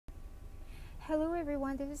Hello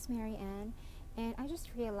everyone, this is Mary Ann, and I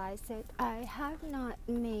just realized that I have not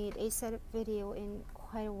made a setup video in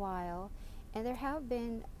quite a while, and there have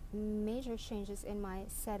been major changes in my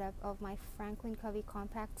setup of my Franklin Covey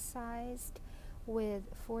compact sized with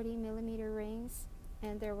 40mm rings,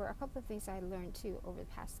 and there were a couple of things I learned too over the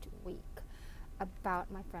past week about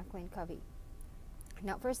my Franklin Covey.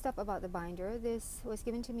 Now, first up, about the binder. This was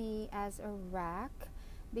given to me as a rack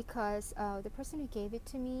because the person who gave it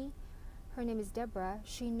to me, her name is Deborah.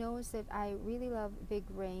 She knows that I really love big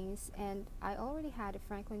rings, and I already had a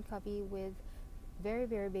Franklin Covey with very,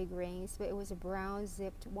 very big rings, but it was a brown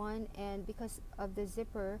zipped one, and because of the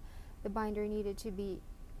zipper, the binder needed to be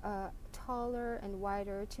taller and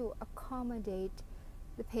wider to accommodate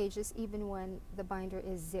the pages even when the binder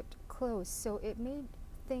is zipped closed. So it made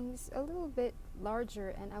things a little bit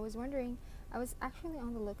larger, and I was wondering, I was actually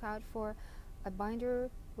on the lookout for a binder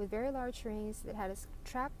with very large rings that had a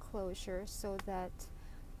strap closure so that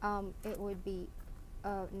it would be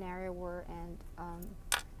narrower and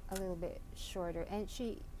a little bit shorter. And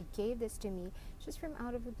she gave this to me just from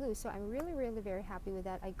out of the blue, so I'm really, really very happy with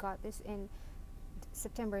that. I got this in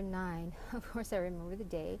September 9. Of course I remember the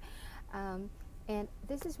day, and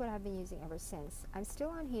this is what I've been using ever since. I'm still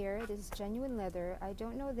on here. This is genuine leather. I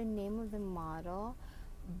don't know the name of the model,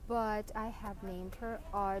 but I have named her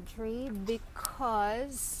Audrey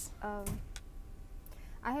because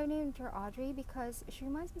she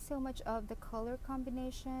reminds me so much of the color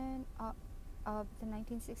combination of the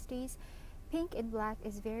 1960s. Pink and black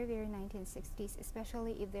is very, very 1960s,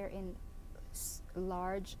 especially if they're in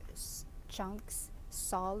large chunks,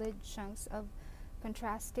 solid chunks of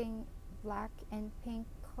contrasting black and pink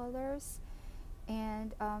colors.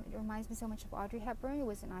 And it reminds me so much of Audrey Hepburn, who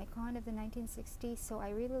was an icon of the 1960s, so I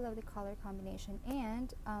really love the color combination.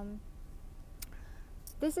 And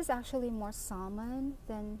this is actually more salmon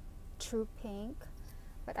than true pink,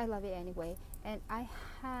 but I love it anyway. And I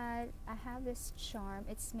have this charm.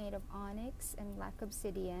 It's made of onyx and black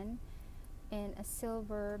obsidian in a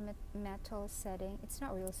silver metal setting. It's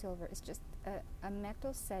not real silver, it's just a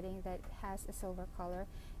metal setting that has a silver color.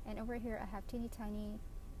 And over here I have teeny tiny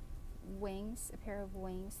wings, a pair of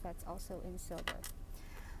wings that's also in silver.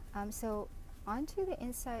 So onto the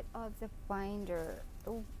inside of the binder.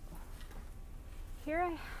 Here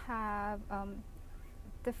I have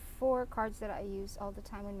the 4 cards that I use all the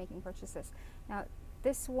time when making purchases. Now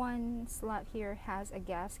this one slot here has a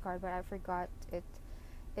gas card, but I forgot it.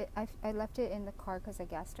 I left it in the car because I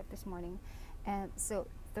gassed up this morning, and so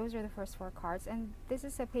those are the first 4 cards. And this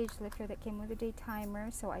is a page lifter that came with a day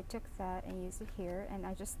timer, so I took that and used it here, and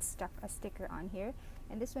I just stuck a sticker on here.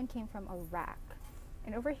 And this one came from a rack.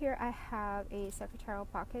 And over here I have a secretarial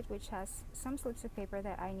pocket which has some slips of paper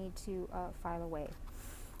that I need to file away.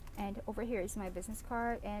 And over here is my business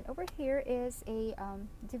card, and over here is a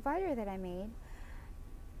divider that I made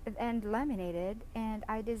and laminated, and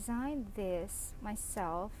I designed this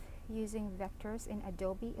myself using vectors in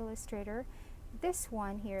Adobe Illustrator. This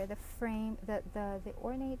one here, the frame, the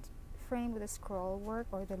ornate frame with the scroll work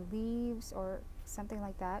or the leaves or something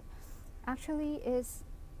like that, actually is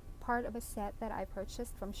part of a set that I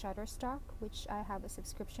purchased from Shutterstock, which I have a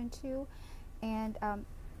subscription to. And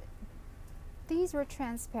these were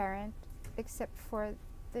transparent except for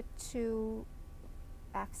the 2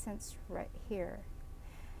 accents right here.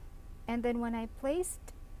 And then when I placed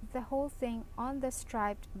the whole thing on the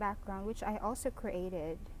striped background, which I also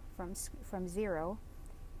created from zero,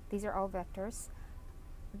 these are all vectors,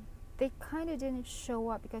 they kind of didn't show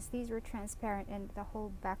up because these were transparent and the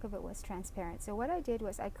whole back of it was transparent. So what I did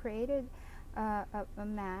was I created a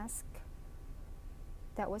mask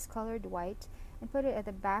that was colored white and put it at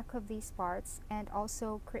the back of these parts, and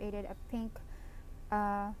also created a pink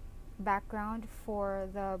background for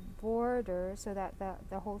the border so that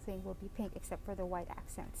the whole thing will be pink except for the white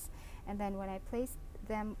accents. And then when I placed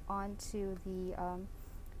them onto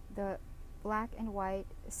the black and white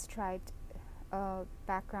striped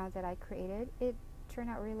background that I created, it turned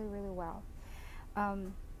out really, really well.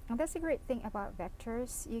 And that's the great thing about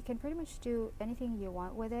vectors. You can pretty much do anything you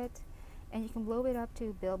want with it, and you can blow it up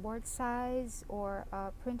to billboard size or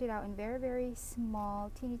print it out in very, very small,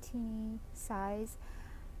 teeny size,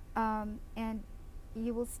 and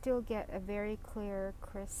you will still get a very clear,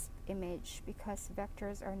 crisp image because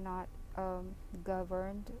vectors are not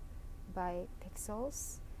governed by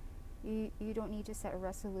pixels. You don't need to set a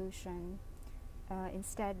resolution.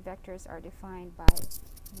 Instead, vectors are defined by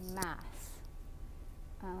math.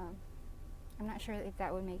 I'm not sure if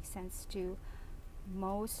that would make sense to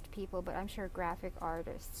most people, but I'm sure graphic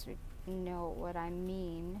artists would know what I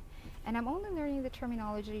mean. And I'm only learning the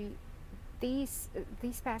terminology these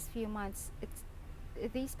past few months,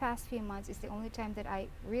 these past few months is the only time that I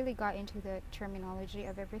really got into the terminology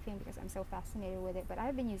of everything because I'm so fascinated with it. But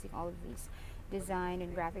I've been using all of these design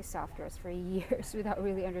and graphic softwares for years without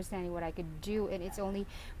really understanding what I could do, and it's only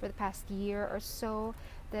for the past year or so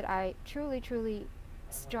that I truly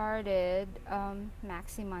started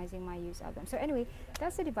maximizing my use of them. So anyway,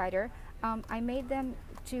 that's the divider. I made them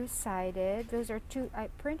two-sided. Those are two. I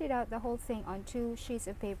printed out the whole thing on 2 sheets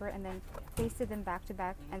of paper and then pasted them back to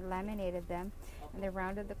back and laminated them, and then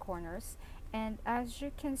rounded the corners. And as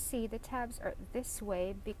you can see, the tabs are this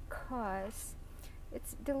way because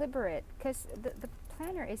it's deliberate, because the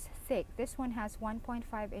planner is thick. This one has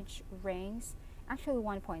 1.5-inch rings, actually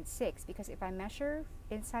 1.6, because if I measure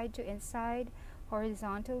inside to inside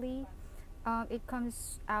horizontally, it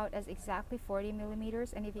comes out as exactly 40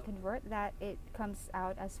 millimeters, and if you convert that, it comes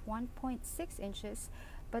out as 1.6 inches.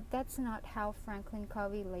 But that's not how Franklin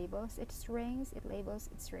Covey labels its rings. It labels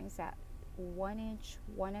its rings at 1 inch,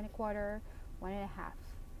 1 1/4, 1 1/2,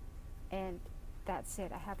 and that's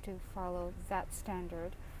it. I have to follow that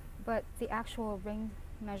standard. But the actual ring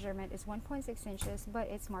measurement is 1.6 inches, but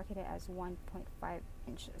it's marketed as 1.5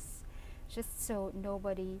 inches, just so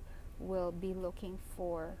nobody will be looking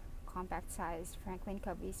for compact sized Franklin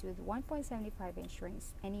Coveys with 1.75-inch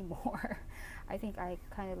rings anymore. I think I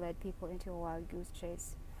kind of led people into a wild goose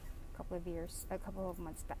chase a couple of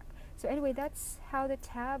months back. So anyway, that's how the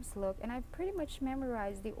tabs look, and I've pretty much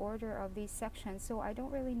memorized the order of these sections, so I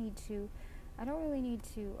don't really need to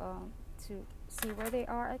to see where they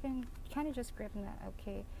are. I can kind of just grab them that,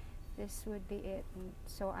 okay, this would be it, and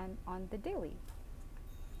so I'm on the daily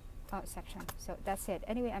section. So that's it.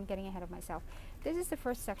 Anyway, I'm getting ahead of myself. This is the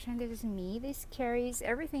first section. This is me. This carries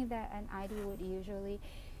everything that an ID would usually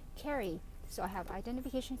carry. So I have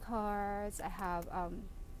identification cards, I have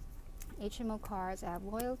HMO cards, I have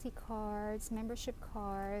loyalty cards, membership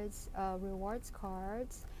cards, rewards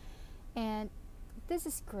cards, and this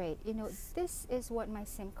is great. You know, this is what my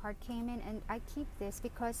SIM card came in, and I keep this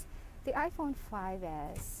because the iPhone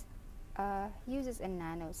 5s uses a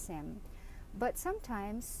nano SIM, but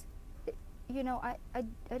sometimes, you know, I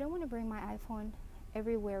don't want to bring my iPhone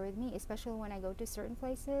everywhere with me, especially when I go to certain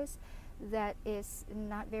places that is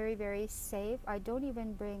not very safe. I don't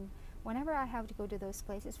even bring, whenever I have to go to those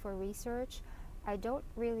places for research, I don't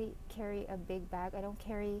really carry a big bag. I don't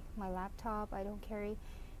carry my laptop. I don't carry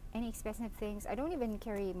any expensive things. I don't even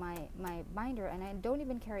carry my binder, and I don't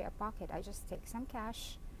even carry a pocket. I just take some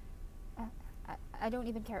cash. I don't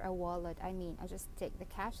even carry a wallet. I mean, I just take the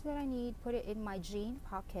cash that I need, put it in my jean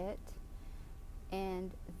pocket,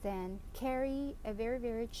 and then carry a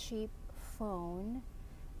very cheap phone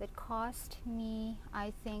that cost me,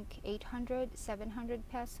 I think, 700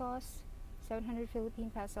 pesos, 700 Philippine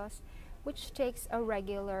pesos, which takes a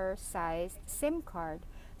regular sized SIM card.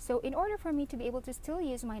 So in order for me to be able to still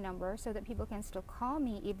use my number so that people can still call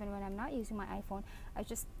me even when I'm not using my iPhone, I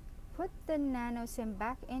just put the nano SIM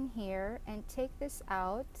back in here and take this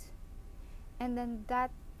out, and then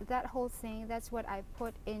that whole thing, that's what I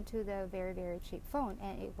put into the very cheap phone,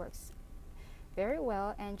 and it works very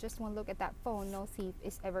well. And just one look at that phone, no thief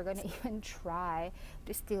is ever gonna even try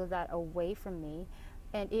to steal that away from me.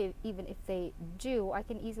 And even if they do, I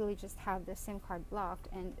can easily just have the SIM card blocked,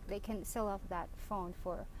 and they can sell off that phone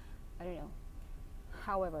for, I don't know,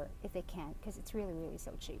 however, if they can, because it's really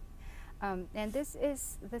so cheap. And this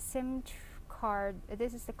is the SIM card.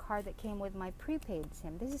 This is the card that came with my prepaid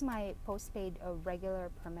SIM. This is my postpaid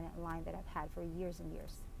regular permanent line that I've had for years and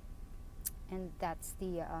years, and that's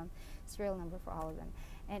the serial number for all of them.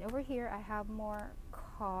 And over here I have more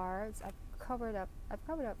cards. I've covered up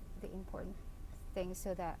the important things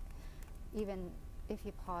so that even if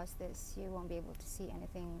you pause this, you won't be able to see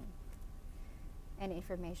any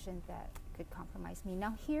information that could compromise me.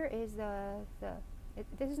 Now here is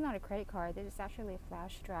this is not a credit card. This is actually a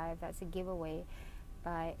flash drive. That's a giveaway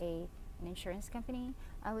by an insurance company.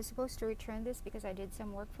 I was supposed to return this because I did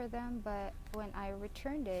some work for them, but when I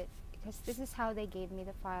returned it, because this is how they gave me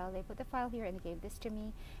the file. They put the file here and they gave this to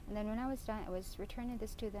me, and then when I was done, I was returning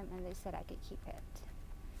this to them, and they said I could keep it.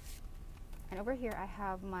 And over here I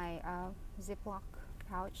have my Ziploc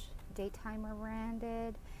pouch, Daytimer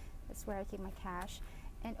branded. That's where I keep my cash.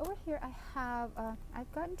 And over here I have,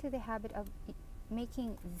 I've gotten to the habit of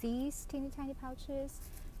making these teeny tiny pouches.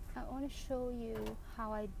 I want to show you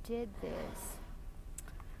how I did this.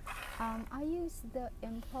 I use the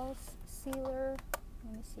impulse sealer.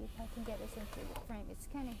 Let me see if I can get this into the frame. It's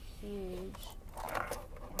kind of huge,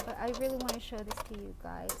 but I really want to show this to you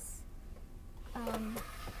guys.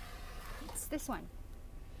 It's this one.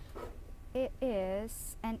 It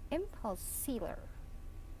is an impulse sealer.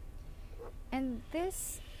 And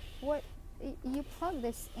this, what you plug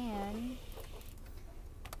this in,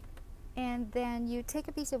 and then you take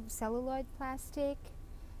a piece of celluloid plastic,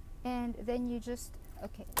 and then you just,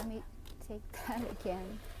 okay, let me take that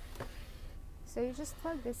again. So you just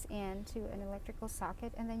plug this in to an electrical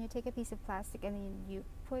socket, and then you take a piece of plastic and then you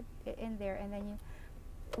put it in there, and then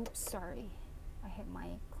you, oops, sorry, I hit my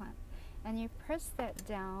clamp, and you press that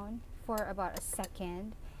down for about a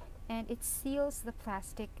second, and it seals the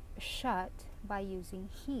plastic shut by using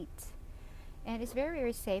heat. And it's very,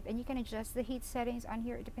 very safe, and you can adjust the heat settings on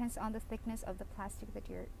here. It depends on the thickness of the plastic that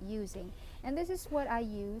you're using. And this is what I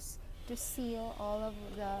use to seal all of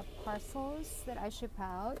the parcels that I ship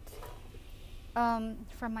out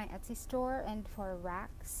from my Etsy store, and for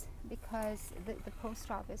racks, because the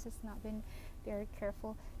post office has not been very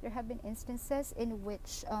careful. There have been instances in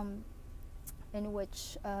which some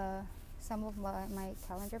of my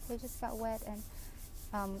calendar pages got wet,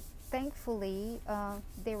 and thankfully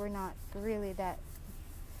they were not really that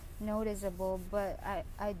noticeable, but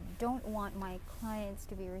I don't want my clients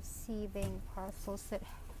to be receiving parcels that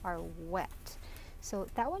are wet. So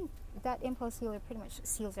that impulse sealer pretty much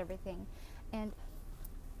seals everything. And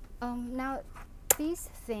now these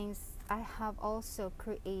things I have also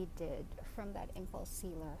created from that impulse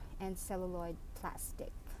sealer and celluloid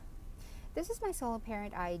plastic. This is my solo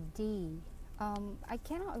parent ID. I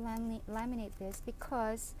cannot laminate this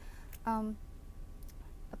because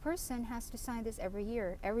a person has to sign this every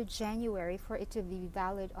year, every January, for it to be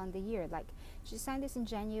valid on the year. Like, she signed this in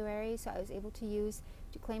January, so I was able to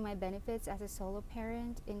claim my benefits as a solo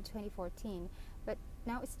parent in 2014. But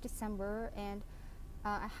now it's December, and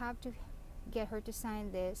I have to get her to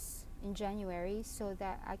sign this in January so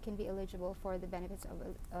that I can be eligible for the benefits of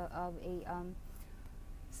a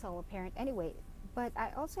solo parent anyway. But I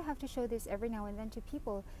also have to show this every now and then to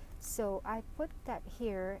people, so I put that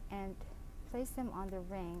here and place them on the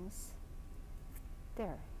rings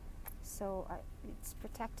there, so it's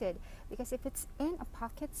protected. Because if it's in a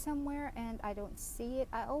pocket somewhere and I don't see it,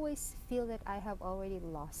 I always feel that I have already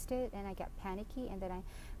lost it, and I get panicky, and then I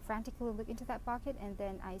frantically look into that pocket, and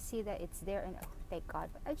then I see that it's there, and oh, thank God.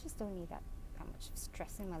 But I just don't need that much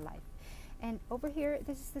stress in my life. And over here,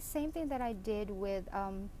 this is the same thing that I did with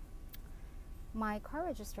my car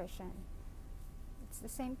registration. It's the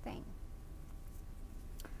same thing.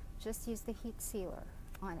 Just use the heat sealer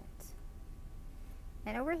on it.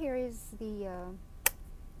 And over here is the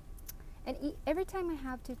every time I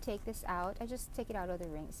have to take this out, I just take it out of the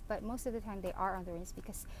rings. But most of the time they are on the rings,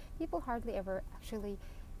 because people hardly ever actually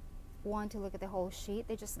want to look at the whole sheet.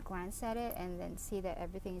 They just glance at it and then see that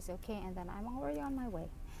everything is okay, and then I'm already on my way.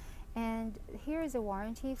 And here is a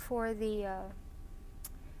warranty for the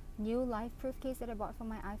new life-proof case that I bought for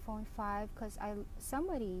my iPhone 5, because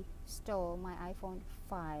somebody stole my iPhone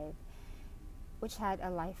 5, which had a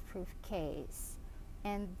life-proof case,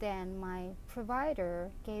 and then my provider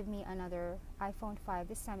gave me another iPhone 5.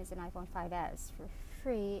 This time it's an iPhone 5s for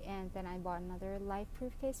free, and then I bought another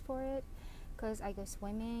life-proof case for it because I go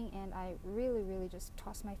swimming and I really just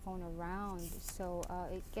toss my phone around, so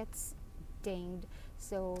it gets dinged.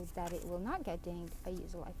 So that it will not get dinged, I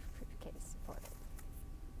use a life-proof case for it.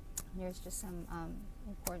 Here's just some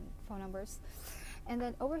important phone numbers. And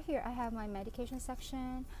then over here I have my medication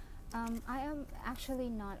section. I am actually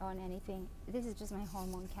not on anything. This is just my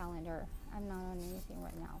hormone calendar. I'm not on anything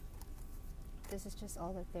right now. This is just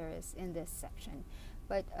all that there is in this section.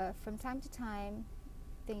 But from time to time,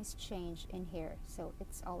 things change in here, so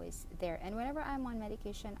it's always there. And whenever I'm on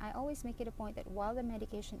medication, I always make it a point that while the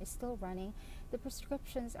medication is still running, the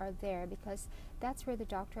prescriptions are there, because that's where the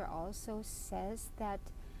doctor also says that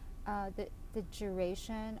the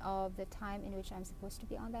duration of the time in which I'm supposed to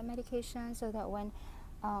be on that medication, so that when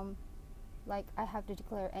like I have to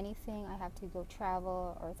declare anything, I have to go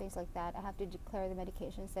travel or things like that, I have to declare the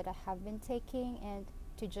medications that I have been taking, and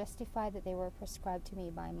to justify that they were prescribed to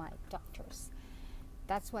me by my doctors.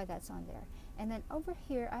 That's why that's on there. And then over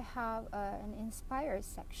here I have an Inspire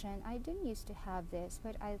section. I didn't used to have this,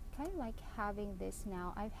 but I kind of like having this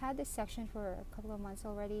now. I've had this section for a couple of months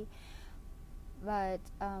already, but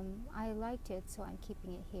I liked it, so I'm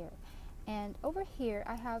keeping it here. And over here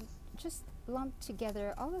I have just lumped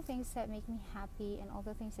together all the things that make me happy and all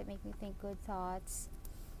the things that make me think good thoughts.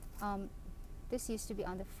 This used to be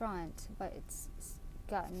on the front, but it's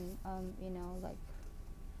gotten you know, like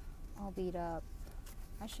all beat up.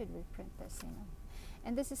 I should reprint this, you know.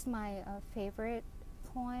 And this is my favorite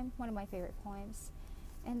poem, one of my favorite poems.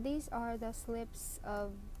 And these are the slips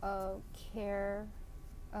of care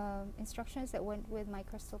instructions that went with my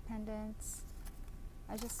crystal pendants.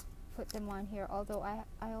 I just put them on here, although I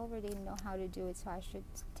already know how to do it, so I should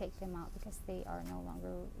take them out because they are no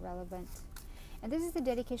longer relevant. And this is the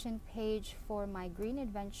dedication page for my Green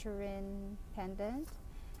Adventurin pendant,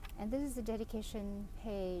 and this is the dedication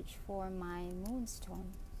page for my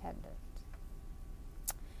Moonstone pendant.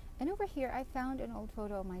 And over here I found an old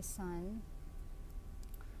photo of my son.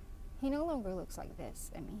 He no longer looks like this.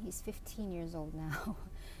 I mean, he's 15 years old now.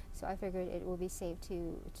 So I figured it would be safe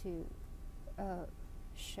to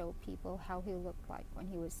show people how he looked like when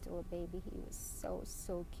he was still a baby. He was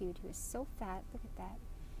so cute. He was so fat. Look at that.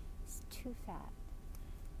 He's too fat.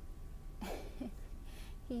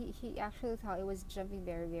 he actually thought it was jumping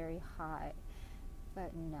very high,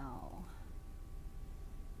 but no.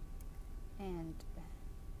 And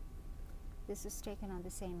this was taken on the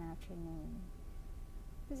same afternoon.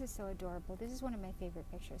 This is so adorable. This is one of my favorite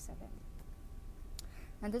pictures of him.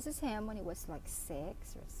 And this is him when he was like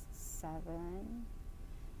 6 or 7.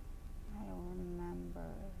 I don't remember.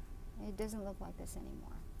 It doesn't look like this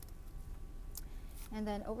anymore. And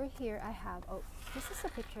then over here I have, oh, this is a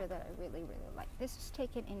picture that I really like. This was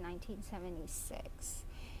taken in 1976.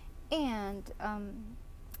 And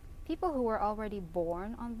people who were already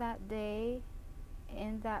born on that day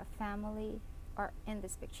in that family are in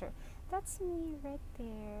this picture. That's me right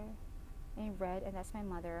there in red, and that's my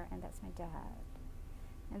mother, and that's my dad.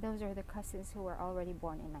 And those are the cousins who were already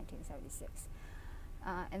born in 1976.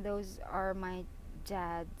 And those are my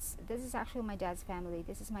dad's, this is actually my dad's family.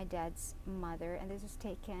 This is my dad's mother, and this was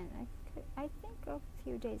taken, I think, a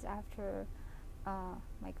few days after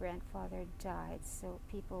my grandfather died. So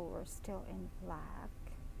people were still in black,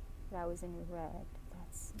 but I was in red.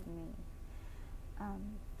 That's me.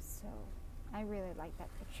 So I really like that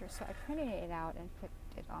picture, so I printed it out and put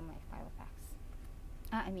it on my Filofax.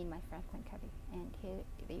 I mean my Franklin Covey. And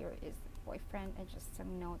here is the boyfriend, and just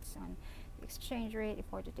some notes on the exchange rate,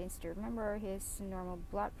 important things to remember, his normal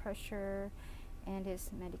blood pressure, and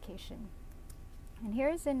his medication. And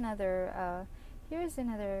here's another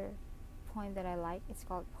poem that I like. It's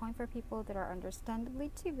called Poem for People That Are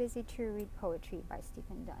Understandably Too Busy to Read Poetry by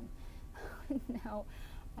Stephen Dunn. Now,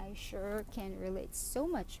 I sure can relate so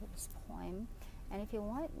much to this poem, and if you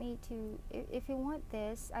want me to, if you want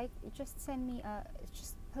this, just send me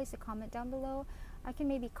just place a comment down below. I can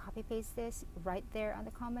maybe copy paste this right there on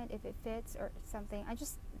the comment if it fits or something. I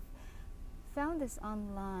just found this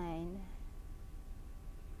online.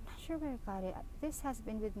 I'm not sure where I got it. This has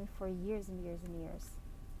been with me for years and years and years.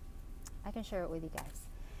 I can share it with you guys.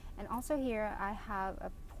 And also here I have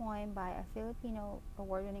a poem by a Filipino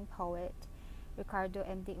award-winning poet, Ricardo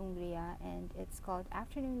M. de Ungria, and it's called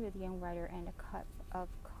Afternoon with a Young Writer and a Cup of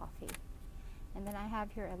Coffee. And then I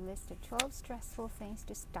have here a list of 12 stressful things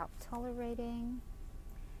to stop tolerating.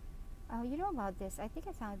 You know about this, I think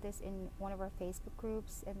I found this in one of our Facebook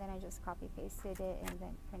groups, and then I just copy pasted it and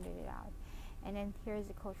then printed it out. And then here's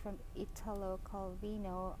a quote from Italo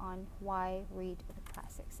Calvino on why read the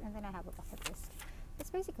classics. And then I have a bucket list. That's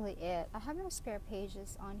basically it. I have no spare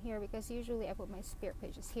pages on here because usually I put my spare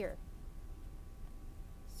pages here.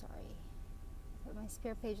 Sorry, put my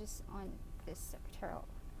spare pages on this secretarial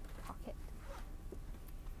pocket.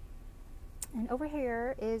 And over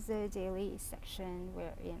here is the daily section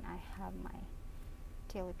wherein I have my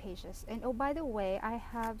daily pages. And oh, by the way, I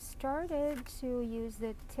have started to use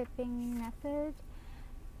the tipping method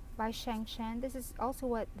by Shang Chen. This is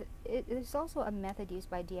also it is also a method used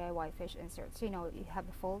by DIY fish inserts. You know, you have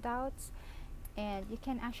the fold outs, and you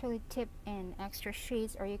can actually tip in extra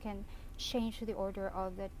sheets, or you can change the order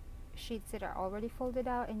of the sheets that are already folded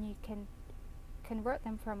out, and you can convert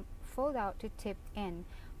them from fold out to tip in.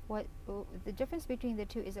 What the difference between the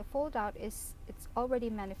two is a fold out is it's already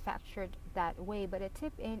manufactured that way, but a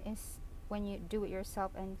tip in is when you do it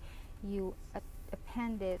yourself and you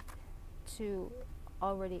append it to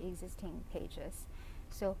already existing pages.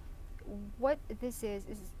 So what this is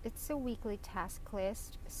it's a weekly task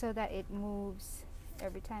list so that it moves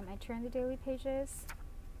every time I turn the daily pages.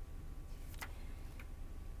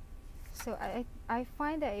 So I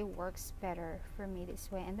find that it works better for me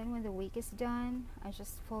this way, and then when the week is done, I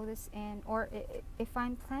just fold this in, or if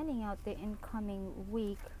I'm planning out the incoming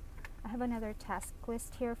week, I have another task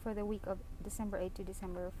list here for the week of December 8 to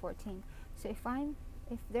December 14. So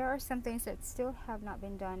if there are some things that still have not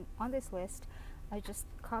been done on this list, I just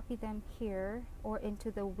copy them here or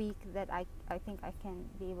into the week that I think I can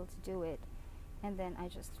be able to do it, and then I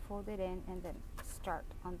just fold it in and then start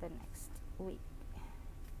on the next week.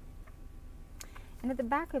 And at the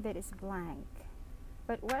back of it is blank.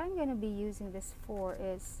 But what I'm going to be using this for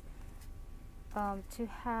is to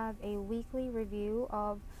have a weekly review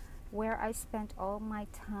of where I spent all my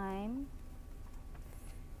time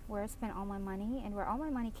where I spent all my money and where all my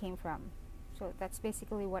money came from. So that's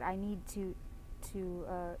basically what I need to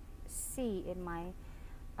see in my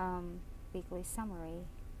weekly summary.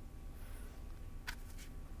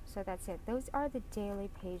 So that's it. Those are the daily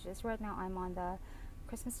pages. Right now I'm on the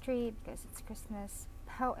Christmas tree because it's Christmas.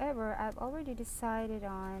 However, I've already decided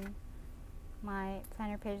on my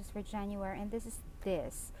planner pages for January, and this is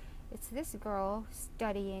this. It's this girl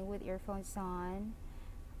studying with earphones on,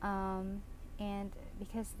 and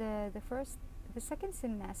because the second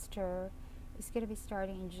semester is going to be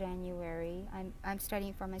starting in January. I'm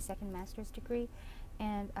studying for my second master's degree,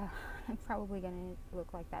 and I'm probably going to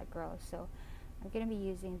look like that girl. So I'm going to be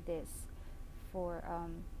using this for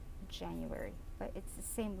January, but it's the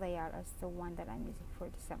same layout as the one that I'm using for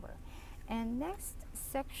December. And next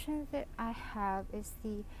section that I have is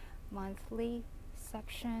the monthly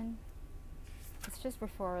section. It's just for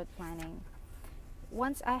forward planning.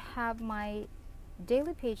 Once I have my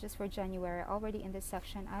daily pages for January already in this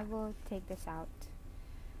section, I will take this out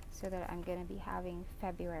so that I'm going to be having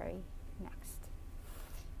February next.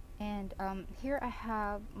 And here I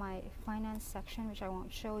have my finance section, which I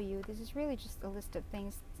won't show you. This is really just a list of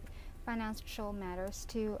things, financial matters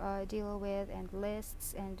to deal with, and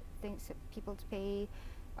lists and things that people to pay,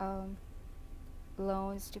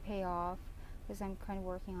 loans to pay off, because I'm kind of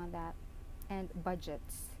working on that, and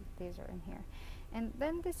budgets. These are in here. And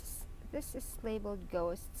then this is labeled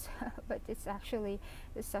ghosts, but it's actually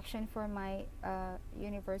the section for my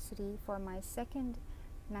university for my second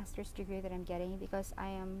master's degree that I'm getting, because I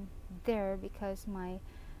am there because my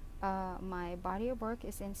my body of work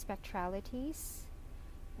is in spectralities,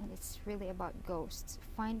 and it's really about ghosts,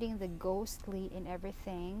 finding the ghostly in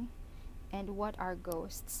everything. And what are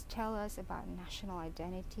ghosts tell us about national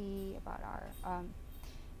identity, about our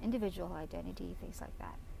individual identity, things like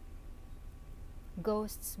that.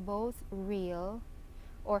 Ghosts both real,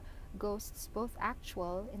 or ghosts both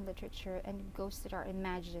actual in literature, and ghosts that are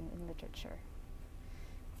imagined in literature.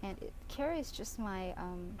 And it carries just my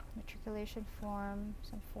matriculation form,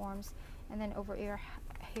 some forms, and then over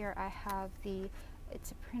here I have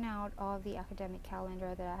it's a printout of the academic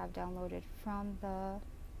calendar that I have downloaded from the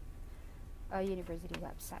university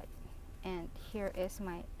website. And here is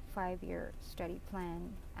my 5-year study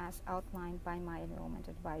plan as outlined by my enrollment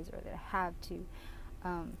advisor that I have to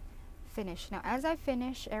finish. Now, as I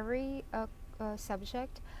finish every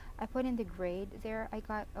subject, I put in the grade there. I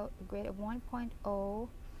got a grade of 1.0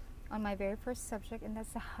 on my very first subject, and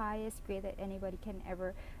that's the highest grade that anybody can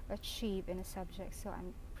ever achieve in a subject, so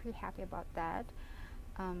I'm pretty happy about that.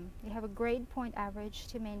 You have a grade point average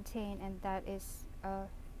to maintain, and that is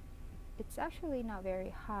it's actually not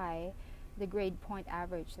very high, the grade point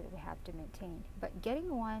average that we have to maintain, but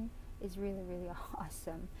getting one is really, really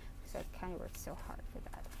awesome, because I kind of worked so hard for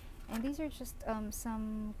that. And these are just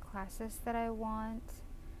some classes that I want,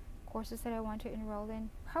 courses that I want to enroll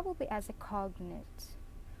in, probably as a cognate,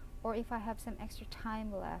 or if I have some extra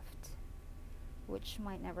time left, which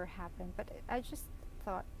might never happen, but I just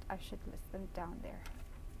thought I should list them down there.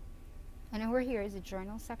 And over here is a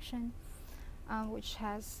journal section, which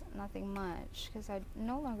has nothing much, because I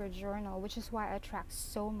no longer journal, which is why I track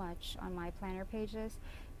so much on my planner pages,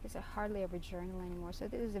 because I hardly ever journal anymore. So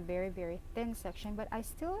this is a very, very thin section, but I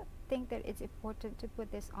still think that it's important to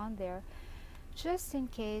put this on there, just in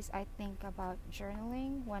case I think about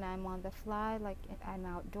journaling when I'm on the fly, like I'm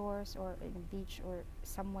outdoors or in a beach or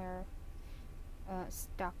somewhere,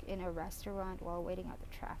 stuck in a restaurant while waiting out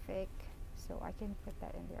the traffic. So I can put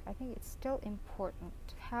that in there. I think it's still important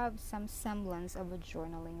to have some semblance of a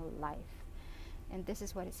journaling life, and this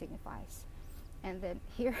is what it signifies. And then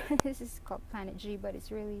here, this is called Planet G, but it's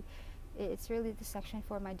really the section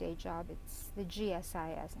for my day job. It's the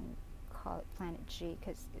GSIS, and call it Planet G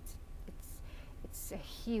because it's a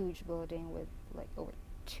huge building with like over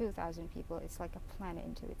 2,000 people. It's like a planet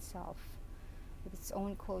into itself, with its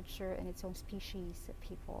own culture and its own species of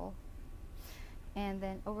people. And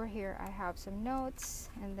then over here I have some notes,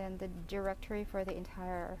 and then the directory for the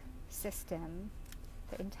entire system,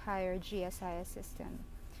 the entire GSIS system,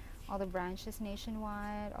 all the branches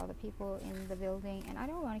nationwide, all the people in the building. And I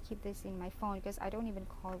don't want to keep this in my phone because I don't even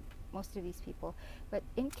call most of these people, but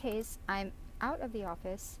in case I'm out of the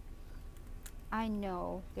office, I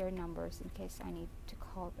know their numbers in case I need to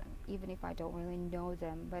call them, even if I don't really know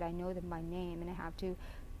them, but I know them by name and I have to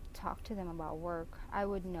talk to them about work. I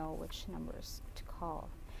would know which numbers to call.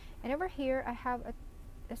 And over here I have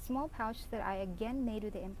a small pouch that I again made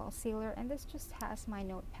with the impulse sealer, and this just has my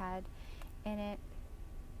notepad in it,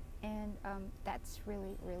 and that's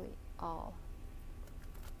really, really all.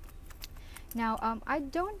 Now I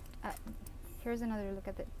don't here's another look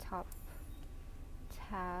at the top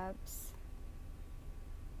tabs.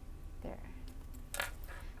 There.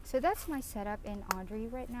 So that's my setup in Audrey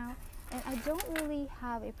right now, and I don't really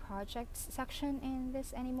have a projects section in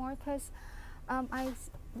this anymore because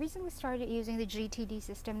recently started using the GTD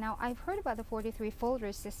system. Now I've heard about the 43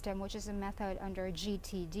 folders system, which is a method under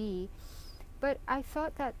GTD, but I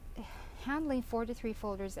thought that handling 43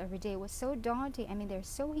 folders every day was so daunting. I mean, they're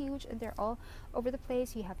so huge and they're all over the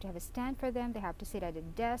place. You have to have a stand for them. They have to sit at a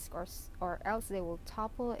desk, or else they will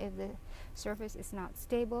topple if the surface is not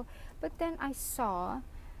stable. But then I saw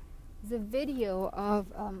the video of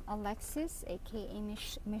Alexis, aka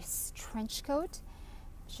Miss Trenchcoat.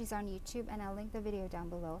 She's on YouTube, and I'll link the video down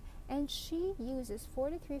below. And she uses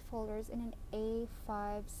 43 folders in an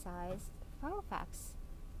A5 size file fax.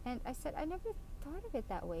 And I said, I never thought of it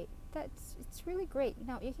that way. It's really great.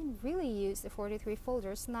 Now you can really use the 43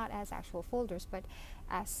 folders not as actual folders, but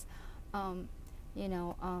as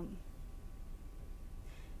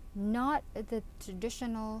not the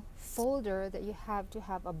traditional folder that you have to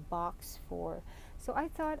have a box for. So I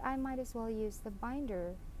thought I might as well use the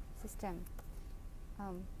binder system.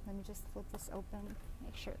 Let me just flip this open,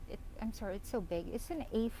 make sure I'm sorry, it's so big. It's an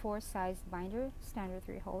A4 sized binder, standard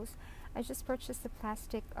 3 holes. I just purchased the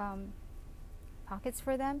plastic pockets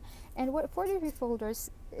for them. And what 43 folders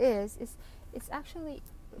is it's actually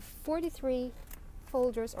 43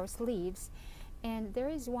 folders or sleeves, and there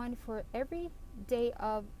is one for every day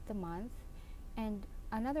of the month and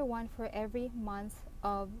another one for every month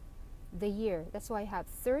of the year. That's why I have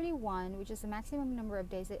 31, which is the maximum number of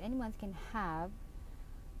days that any month can have,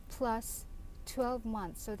 plus 12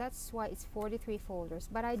 months. So that's why it's 43 folders.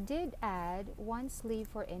 But I did add one sleeve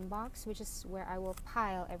for inbox, which is where I will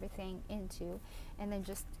pile everything into, and then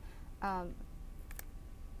just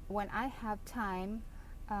when I have time,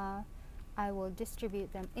 I will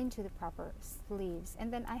distribute them into the proper sleeves.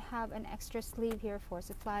 And then I have an extra sleeve here for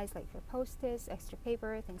supplies, like for post-its, extra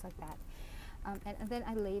paper, things like that. And then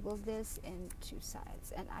I labeled this in 2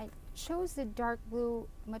 sides. And I chose the dark blue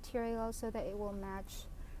material so that it will match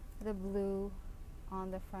the blue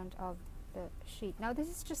on the front of the sheet. Now this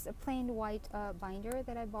is just a plain white binder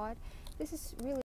that I bought. This is really